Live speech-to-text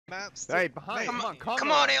Maps. Hey, behind.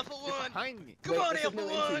 Come on, Alpha One. Behind me. Come on, Alpha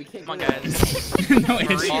One. Come on, guys. No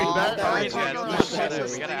entry. We're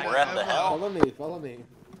at the hell. Follow me.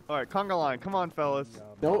 Alright, conga line. Come on, fellas.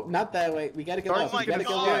 No, not that way. We gotta go up. We gotta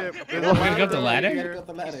go up. We're gonna go up the ladder? We gotta go up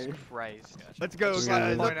the ladder. Christ. Let's go,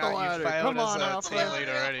 guys. Up the ladder. Come on, Alpha.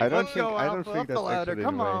 I don't think that's ladder.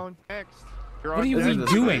 Come on. Next. What are you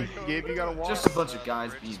doing? Gabe, you gotta walk. Just a bunch of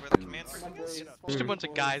guys being dudes. Just a bunch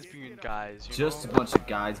of guys being guys. Just a bunch of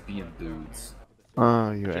guys being dudes.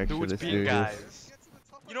 Oh, you Dudes being guys.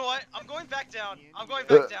 You know what? I'm going back down. I'm going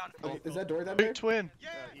back down. Is that door down there? Big twin.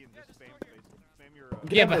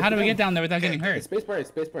 Yeah, but how do we get down there without getting hurt? Space bar, like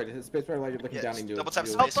you're looking down into it. Double tap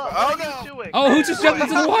space bar. Oh no! Oh, who just jumped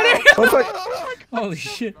into the water? Holy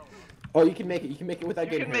shit. Oh, you can make it. You can make it without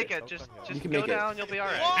getting hurt. You can make it. Just can go make it. down. You'll be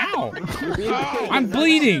alright. Ow! You're being I'm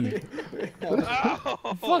bleeding. Oh.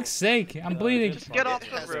 For fuck's sake, I'm bleeding. Just get off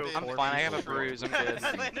the roof. I'm fine. I have a bruise. I'm good.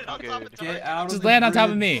 I'm good. Get out Just of the land on top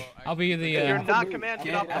of bridge. me. I'll be the. You're not commanded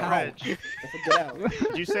to get off the bridge. Get out.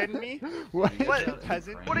 Did you send me? What?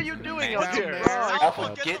 Peasant? What are you doing out here?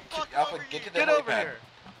 Alpha, get to the Get over here.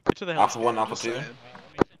 Get to the hell. Alpha 1, Alpha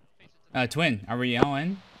 2. Twin, are we all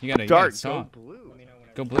in? You gotta Dark, go go blue.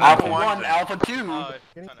 Go blue. Alpha 1, Alpha 2.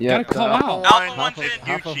 Gotta call out. Alpha 1's in,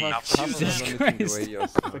 you cheat. Jesus Christ.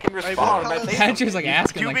 We can respond. by saying Badger's like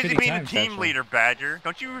asking Too like busy 50 being the times. team actually. leader, Badger.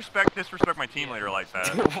 Don't you disrespect my team leader like that?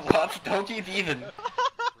 What? Don't you even?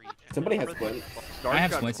 Somebody has splint. I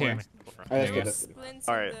have splints here. Alright, There you let's go.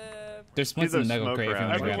 Alright. There's splints in the medical crate if you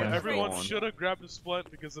want to grab them. Everyone should have grabbed a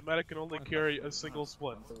splint because the medic can only carry a single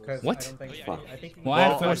splint. What? Well, I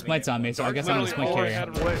have 4 splints on me, so I guess I'm a splint carrier.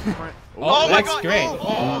 Oh, That's my God. great.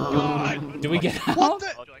 Oh, Do we get out? What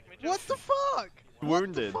the fuck?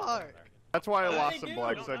 Wounded. What the fuck? That's why I lost some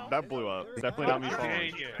blood, because that blew up. Definitely not me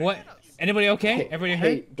falling. What? Anybody okay? Everybody hurt?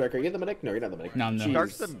 Hey, Dark, are you the medic? No, you're not the medic. No, I'm not.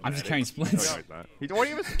 Jeez. I'm just carrying splints. What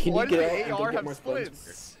even? Can Why you get does out and the go AR get have more splits?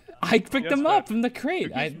 splints? I picked them up from the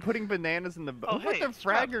crate. He's putting bananas in the. Oh, What hey, the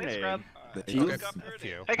frag grenade? Jeez. Hey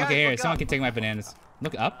guys, Okay, here, look someone up. can take my bananas.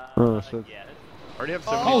 Look up. Oh, shit. Already have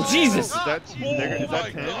 70. Oh, Jesus! Is that 10?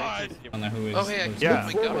 I don't know who is. Yeah,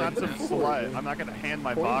 who's- that's some slut. I'm not gonna hand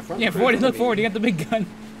my box. Yeah, 40, look forward. You got the big gun.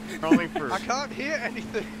 Only for. I can't hear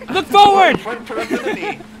anything. Look forward! 40,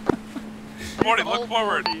 look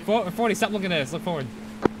forward. 40, stop looking at us. Look forward.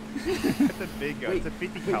 It's a big gun. It's a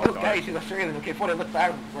 50 Guys, caliber. he's Australian. Okay, 40, look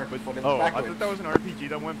backward. Oh, I thought that was an RPG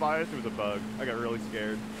that went by us. It was a bug. I got really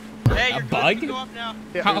scared. Hey, A you're bug? good. Go up now.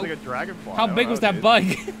 Yeah, How- it was like a dragonfly. How big was that bug?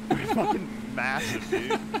 Fucking massive,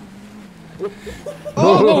 dude.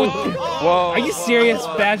 Whoa! Are you serious,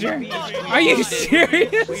 Badger? Are you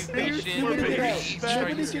serious? Do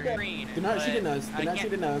not shoot in us. Do not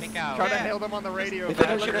shoot in us. Try to hail them on the radio. If they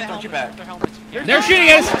don't shoot us, don't shoot back. They're shooting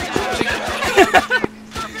us!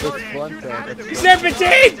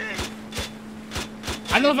 Serpentine!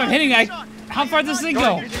 I don't know if I'm hitting that. How far does this thing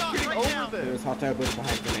go? There's hot tire bush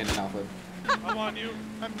behind Command and Alpha. I'm on you.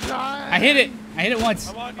 I'm dying. I hit it. I hit it once.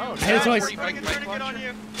 I'm on you. I hit it twice. Get on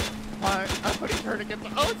you. I'm putting tourniquets.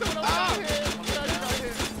 Oh, someone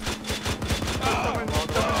else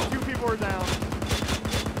got hit. Two people are down.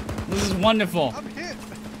 This is wonderful. I'm hit.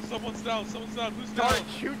 Someone's down. Someone's down. Who's Dart, down?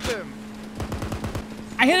 shoot them.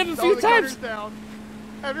 I hit him a few the times. gunner's down.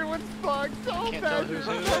 Everyone's fucked. So bad.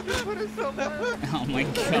 Put us somewhere. Oh my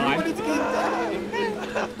god.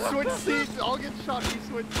 Switch seats. I'll get shot. You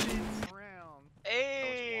switch seats.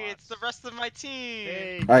 Hey, it's the rest of my team.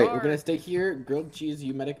 Hey, Alright, Dart. we're gonna stay here. Grilled cheese,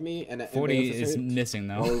 you medic me, and 40 is missing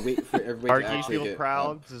While though. we wait for everybody to Arky, actually feel get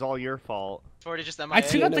proud. This is all your fault. 40 just MIA. I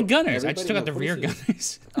took out the no, gunners. I just took out the everybody rear knows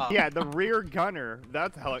gunners. Oh. Yeah, the rear gunner.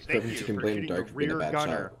 That's how. Thank You you can for blame shooting the Dark for being a rear bad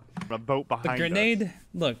gunner. On a boat The behind us. grenade.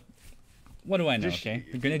 Look. What do I know? Just Okay.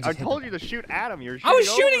 The grenade. I Just hit told them. you to shoot at them. You're. I was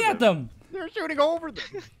shooting shooting over at them. They're shooting over them.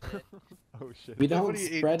 Oh shit. We don't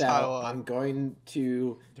Somebody ate spread out. Taiwan. I'm going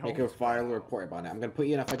to make a file report about it. I'm gonna put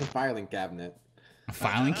you in a fucking filing cabinet. A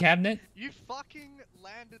filing cabinet. You fucking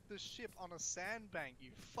landed the ship on a sandbank, you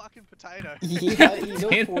fucking potato. Yeah, you know,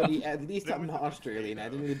 Potato. 40. At least I'm not Australian. I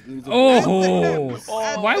didn't lose. Oh.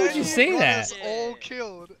 And Why would then you say got that? us all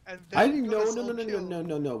killed, and then I got no us no all no no no killed. no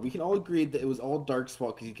no no. We can all agree that it was all Dark's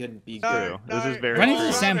fault because he couldn't be No, good. This is very Running true.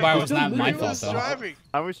 through the sandbar was not my Who fault was though. driving?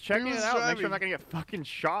 I was checking Who it was out. Make sure driving? I'm not gonna get fucking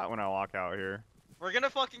shot when I walk out here. We're gonna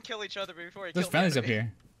fucking kill each other before we There's kill friendlies the up enemy.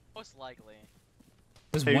 here. Most likely.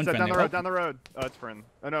 There's Hey, one down friendly. the road. Oh, Down the road. Oh, it's friend.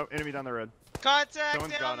 Oh no, enemy down the road. Contact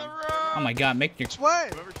Someone's down got the him. road. oh my god, make your. Which way?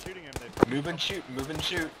 Whoever's shooting him, they. Move and shoot.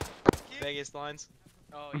 Vegas lines.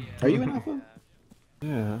 Oh yeah. Are you in Alpha?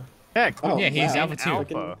 Yeah. Heck, Oh, Yeah, he's wow. Alpha too.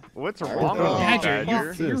 Alpha. What's Alright. wrong with you, Badger,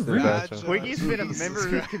 Badger? you're rude. Quiggy's been a member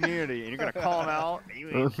of this community, and you're gonna call him out? You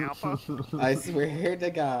ain't Alpha? I swear to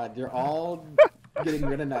God, you're all getting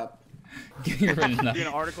written up. You're running You're up. gonna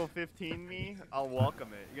Article 15 me? I'll welcome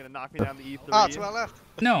it. You're gonna knock me down to E3? Ah, to our left.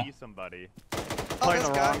 No. See somebody. Oh, Playing this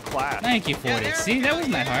the guy. wrong class. Thank you for it. See, that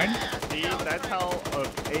wasn't that hard. See, that's how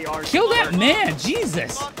AR. Kill that man,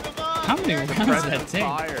 Jesus. Fuck him up. How many rounds does Press that and take?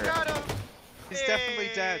 fire. Got him. He's definitely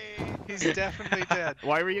dead. He's definitely dead.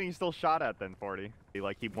 Why were you getting still shot at then, 40?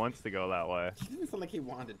 Like he wants to go that way. It didn't sound like he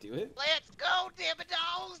wanted to do it. Let's go,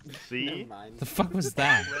 Dibidos. See? Never mind. The fuck was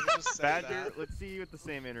that? Whoever just said Badger, that. let's see you with the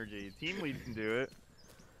same energy. Team lead can do it.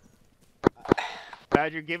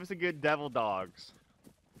 Badger, give us a good devil dogs.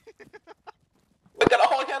 Look at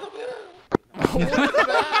all together.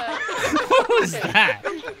 What was that?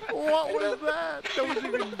 What was that? That wasn't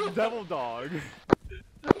even devil dog.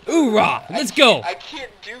 Hoorah! Let's go! I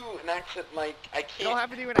can't do an accent like I You can't. don't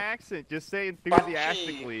have to do an accent. Just say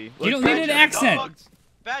enthusiastically. You don't need an accent.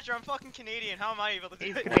 Badger, I'm fucking Canadian. How am I able to do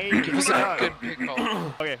He's it? Canadian. Give us a Shut good up. pick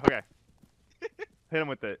call. Okay. Hit him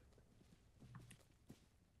with it.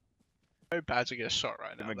 I hope Badger gets shot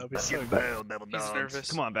right now. That'd be so good. He's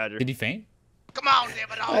nervous. Come on, Badger. Did he faint? Come on,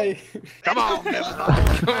 Dibidos. Hey. Come on, devil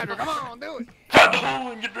dog. Badger, come on, do it.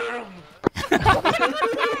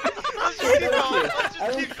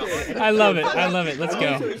 I love it. I love it. Let's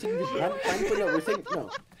go.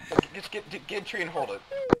 Just get a tree and hold it.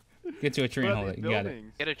 Get to a tree and hold it. You got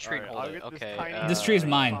it. Get a tree and hold it. Okay. This tree is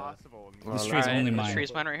mine. This tree is Alright, only this mine.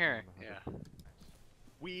 tree's mine right here. Yeah.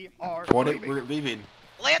 We are. What if we're leaving?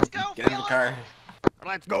 Let's go, Get in the car.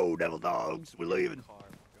 Let's go, devil dogs. We're leaving.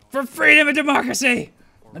 For freedom and democracy!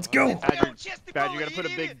 Let's go! Badger, you gotta put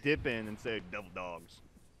a big dip in and say devil dogs.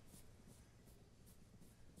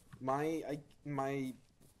 My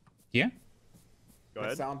Yeah? Go my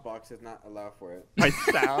ahead. sound box does not allow for it. My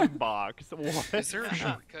sound box. What? Is there a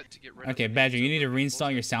shortcut to get rid of Okay, Badger, you need to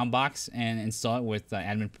reinstall your sound box and install it with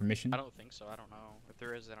admin permission. I don't think so. I don't know. If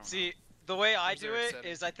there is, I don't know. See, the way I Is do there a it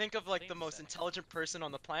setting? is I think of like the most intelligent person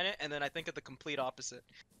on the planet, and then I think of the complete opposite.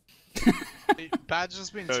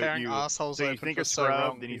 Badger's been So tearing you- assholes so you open think for of so Scrub,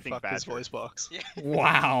 long. then you think fucked his Badger. voice box. Yeah.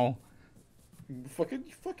 Wow. Fucking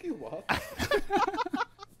what?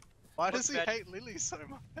 Why does he Badger? hate Lily so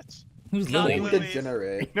much? Who's Not Lily? Lily.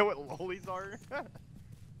 Degenerate. You know what lollies are?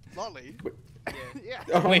 Lolly? Yeah.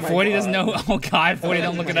 Oh Wait, my 40 doesn't God. know? Oh god, 40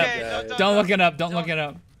 don't look it up. Okay, Don't look it up, don't look it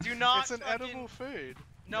up. Do not. It's an fucking- edible food.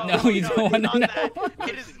 No, No, you don't it's wanna not know. that.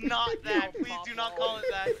 It is not that. Please do not call it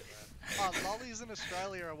that. Lollies in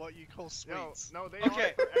Australia are what you call sweets. No, they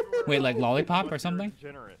Okay. are everywhere Wait, else. like lollipop or They're something?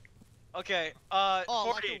 Degenerate. Okay, Oh,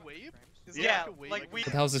 40. like a weeb? Is it Yeah, like a weeb? like we. What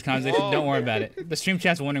the hell is this conversation? Don't worry about it. The stream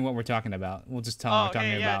chat's wondering what we're talking about. We'll just tell them Oh, we're talking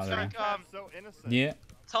okay, yeah. about So innocent. Yeah.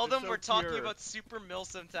 Tell They're them so we're talking pure. about super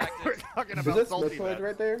milsim We're tactics. talking Is about that salty Smithwood bets.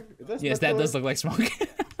 right there? Is that Yes, that does Smithwood? look like smoke.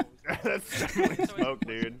 That's definitely smoke,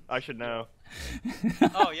 dude. I should know.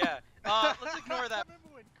 Oh yeah. Let's ignore that. Remember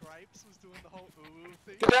when Gripes was doing the whole ooh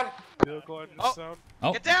thing? Get down. Bill Gordon Oh. sound.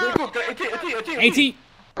 Oh, Get down. Go, AT.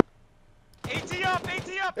 AT up.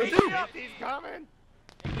 AT up. AT up. He's coming.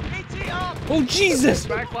 AT up. oh Jesus!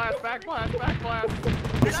 Back blast. Is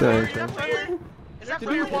that friendly? Is that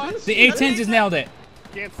friendly? The A-10s just nailed it.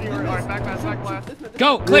 Can't see where. Alright, back blast.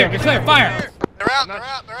 Go, clear, you're clear, fire! They're out.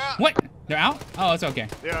 Not- They're out. What? They're out? Oh, it's okay.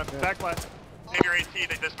 Yeah, back blast. Take your AT. They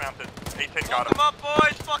dismounted. A10 got Fuck him. them up,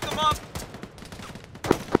 boys. Fuck them up.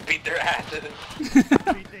 Beat their asses.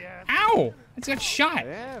 Beat the ass. Ow! I just got shot.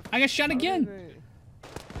 I got shot again.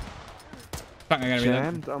 Fuck, I gotta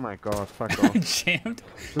reload. Oh my god, fuck off. Jammed.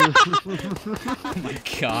 Oh my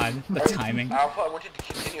god, the timing. Alpha, I want you to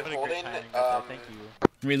continue holding. Thank you.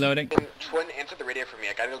 Reloading. And Twin, answer the radio for me.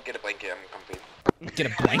 I gotta go get a blanket. I'm complete. Get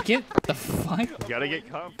a blanket? The fuck? You gotta get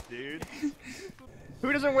comfed, dude.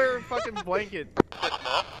 Who doesn't wear a fucking blanket?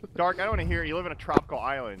 Dark, I don't wanna hear it. You live in a tropical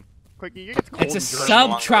island. Quick, you get cold It's a and dirty.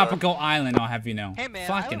 subtropical island, I'll have you know. Hey man,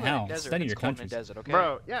 Fucking I live in hell. a desert. Study It's your cold in a countries. desert, okay?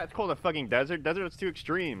 Bro, yeah, it's called a fucking desert. Desert is too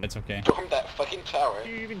extreme. It's okay. Storm that fucking tower. What are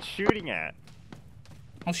you even shooting at?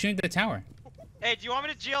 I'll shoot the tower. Hey, do you want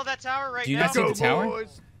me to GL that tower right Do you now? not see the tower?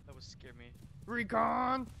 boys. That would scare me.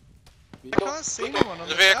 Recon. I can't see anyone on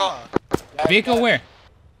the vehicle. tower. Vehicle where?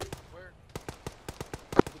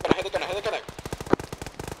 Hit the gunner.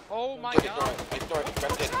 Oh my Just god. Ignore it.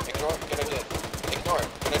 Gunner dead. Ignore it. Gunner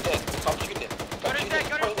dead. Stop shooting it. Gunner dead,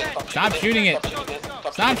 gunner dead. Stop shooting it. Stop shooting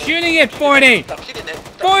it. Stop shooting it, 40! Stop shooting it.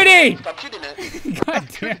 40! Stop shooting it. God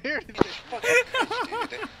damn.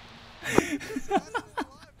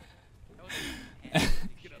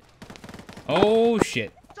 Oh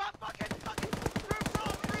shit. Stop fucking.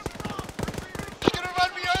 She's gonna run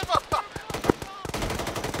me over.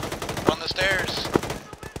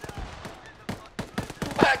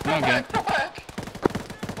 Oh, good.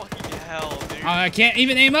 Fucking hell, dude. I can't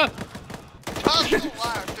even aim up. Toss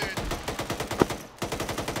alive, dude.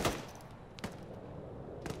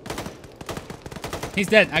 He's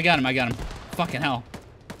dead. I got him. Fucking hell.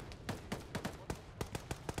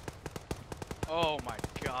 Oh my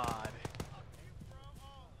god.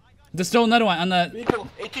 There's still another one on the... Vehicle,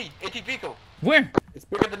 AT vehicle. Where? It's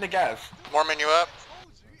bigger than the gas. Mormon, you up?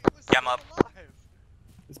 Yeah, I'm up.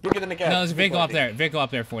 It's bigger than the gas. No, there's a vehicle up there. Vehicle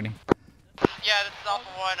up there, 40. Yeah, this is Alpha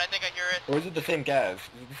 1. I think I hear it. Or is it the same gas?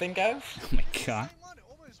 Is it the same gas? Oh my god.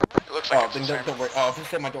 It looks like Oh, it's then the same. don't worry. Oh, if it's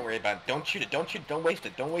the same one, don't worry about it. Don't shoot it. Don't shoot it. Don't waste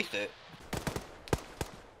it. Don't waste it.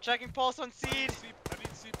 Checking pulse on seed. I need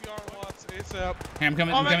CPR once ASAP. Hey, I'm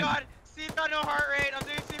coming. Oh I'm my coming. god. Seed got no heart rate. I'm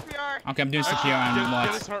doing CPR. Okay, I'm doing CPR on Get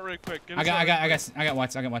Watts. his heart rate quick. I got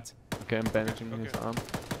Watts. Okay, I'm bandaging his arm.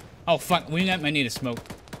 Oh fuck, we might need a smoke.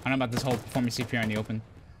 I don't know about this whole performing CPR in the open.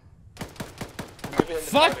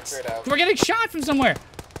 Fuck! We're getting shot from somewhere.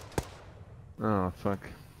 Oh fuck.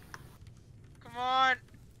 Come on.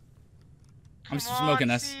 I'm smoking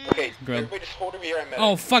us. Seed. Okay, Grilled. everybody just hold over here. I'm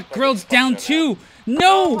Oh fuck, Grilled's down too.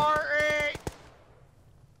 No! Heart rate.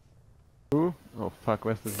 Who? Oh fuck,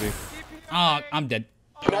 where's this big? Oh, I'm dead.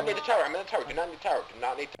 Do not need the tower. I'm in the tower. Do not need the tower. Do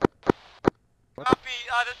not need the tower. Copy.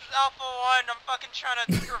 This is Alpha 1. I'm fucking trying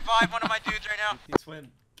to revive one of my dudes right now. Twin,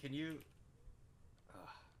 can you...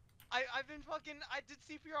 I've been fucking... I did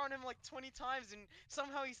CPR on him like 20 times and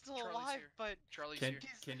somehow he's still Charlie's alive, here. but... Charlie's Can, here.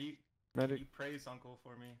 can you Medic. praise Uncle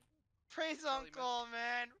for me? Praise Uncle,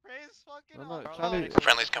 man. Praise fucking No, no, Uncle. Charlie-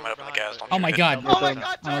 Friendly's coming up in the gas. Don't Oh shoot my it. god. Oh my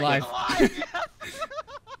god, I'm Dark alive. is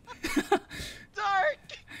alive! Dark!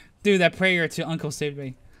 Dude, that prayer to Uncle saved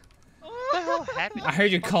me. What the hell happened? I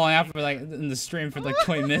heard you calling out for like in the stream for like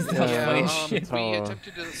 20 minutes. That was funny as shit. We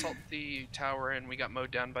attempted to assault the tower and we got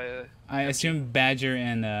mowed down by a... I assume Badger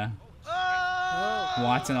and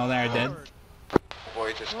Watson all that are dead.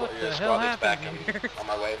 Boys, your squad is back. I'm on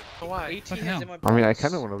my way. Why? What the hell? I mean, I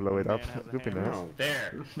kind of want to blow it up. Would be nice.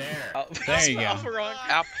 There, there. There you go.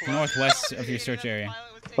 Alpha. Northwest of your search area.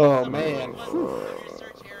 Oh man.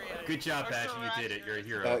 Good job, Badger. You did it. You're a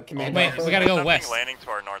hero. Commander, Wait, we gotta go Something west. landing to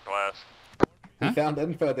our northwest. we Huh? found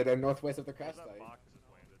info that are northwest of the crash site.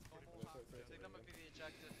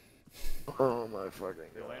 Oh my fucking god.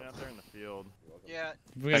 They're laying out there in the field. Yeah.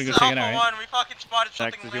 We gotta go This is check it Alpha out, right? 1. We fucking spotted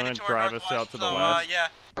something Next, if you landing want to to our drive us northwest, out to the so, west. yeah.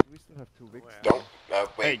 We still have 2 weeks. Don't. Hey,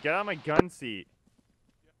 Wait. get out of my gun seat.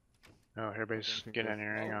 Oh, everybody's getting in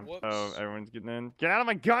here. Hang on. Oh, everyone's getting in. Get out of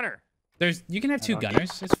my gunner! You can have 2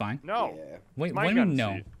 gunners. It's fine. No. Yeah. Wait, My what do you gun mean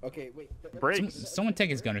no? seat. Okay, wait. Break. Someone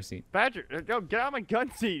take his gunner seat. Badger, go get out of my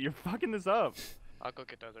gun seat. You're fucking this up. I'll go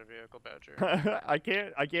get the other vehicle, Badger. I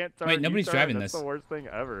can't turn. Wait, nobody's U-turn. driving That's this. the worst thing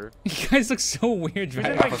ever. You guys look so weird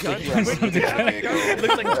driving. my gun seat.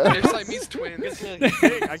 Looks like they're Siamese twins.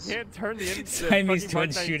 Hey, I can't turn the engine. Siamese fucking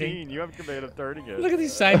twins Mark shooting. 19. You have command of turning it. Look at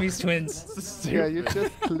these Siamese twins. Yeah, you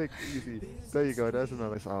just click easy. There you go. That's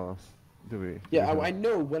another sauce. Do we? Yeah, I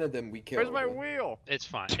know one of them we killed. Where's my wheel? It's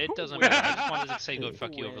fine. It doesn't matter. I just wanted to say go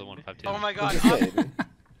fuck you over the 152. Oh my god. Just saying.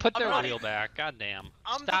 Put their I'm wheel back. Goddamn.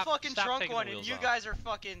 I'm Stop- the fucking stop drunk taking one, the and wheels you off. guys are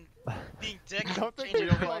fucking being dicks Don't and think changing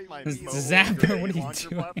you're over like my my Zapper, what are you launcher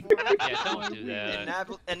doing? platform? Yeah, don't do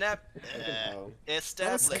that. Oh.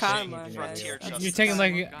 establishing frontier justice. You're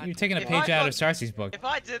taking a If page I out fuck- of Sarsi's book. If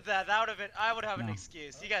I did that, that would have been. I would have an No.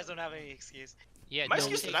 excuse. You guys don't have any excuse. Yeah, My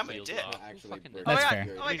don't excuse is take that I'm a wheels dick. off. Actually, Fucking we're- Oh my That's god.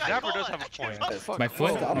 fair. Oh my god. Zapper hold does on. have a point. My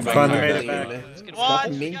foot? Stop My mingling. car. Stop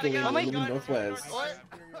One, mingling. you gotta Leave get a northwest. What?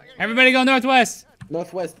 Everybody go northwest.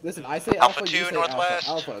 Northwest. Listen, I say Alpha alpha. 2 You say northwest.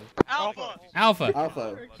 Alpha. Alpha. Alpha.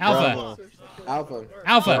 Alpha. Alpha. Alpha.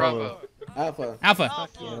 Alpha. Bravo. Alpha. Alpha.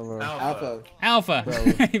 Alpha.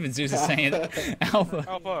 Alpha. Even Zeus is saying it. Alpha.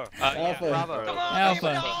 Alpha. Alpha. Bravo. Come on, Alpha.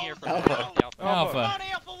 Alpha. Here for Alpha. Alpha. Come Alpha. on,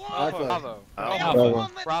 Alpha 1. Alpha. Bravo. Alpha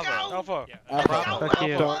 1, let's Bravo. go. Alpha. Alpha. Fuck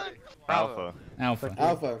you. Bravo. Alpha. Alpha.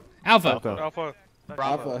 Alpha. Alpha. Alpha.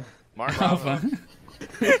 Alpha. Mark. Alpha.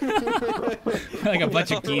 Like a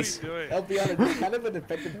bunch of What are you geese. doing? I'll be honest, it's kind of an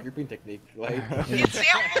effective grouping technique. Like, It's the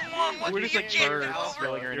Alpha 1. What We're do just you like get? birds Alpha?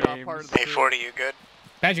 spelling our names. Hey, 40, you good?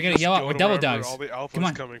 Badger, gotta yell out with double Wherever dogs. all the alpha's Come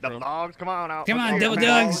on. coming Double from. dogs, come on out. Come on, Let's double go.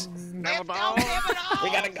 dogs. Double Let's go, dogs. Alpha.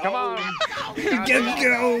 we gotta go. Come on. Gotta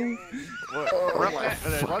go. What?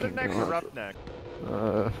 Roughneck? Roughneck or roughneck?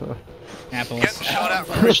 Apples. Getting shot out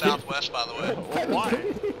from the southwest, by the way. Why?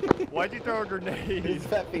 Why'd you throw a grenade? He's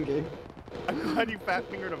fat finger. I'm glad you fat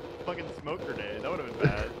fingered a fucking smoke grenade. That would have been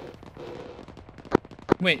bad.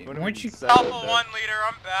 Wait, Would've weren't been you? sad. Alpha 1 leader,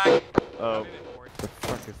 I'm back. Oh. The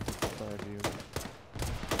fuck is this beside you?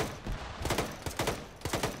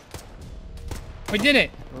 We did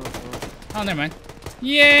it. Oh, never mind.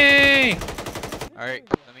 Yay! Alright,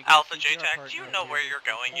 let me Alpha J-Tac, do you know where you're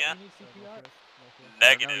going yet?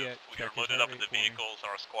 Negative. We are loaded up in the vehicles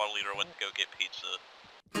and our squad leader went to go get pizza.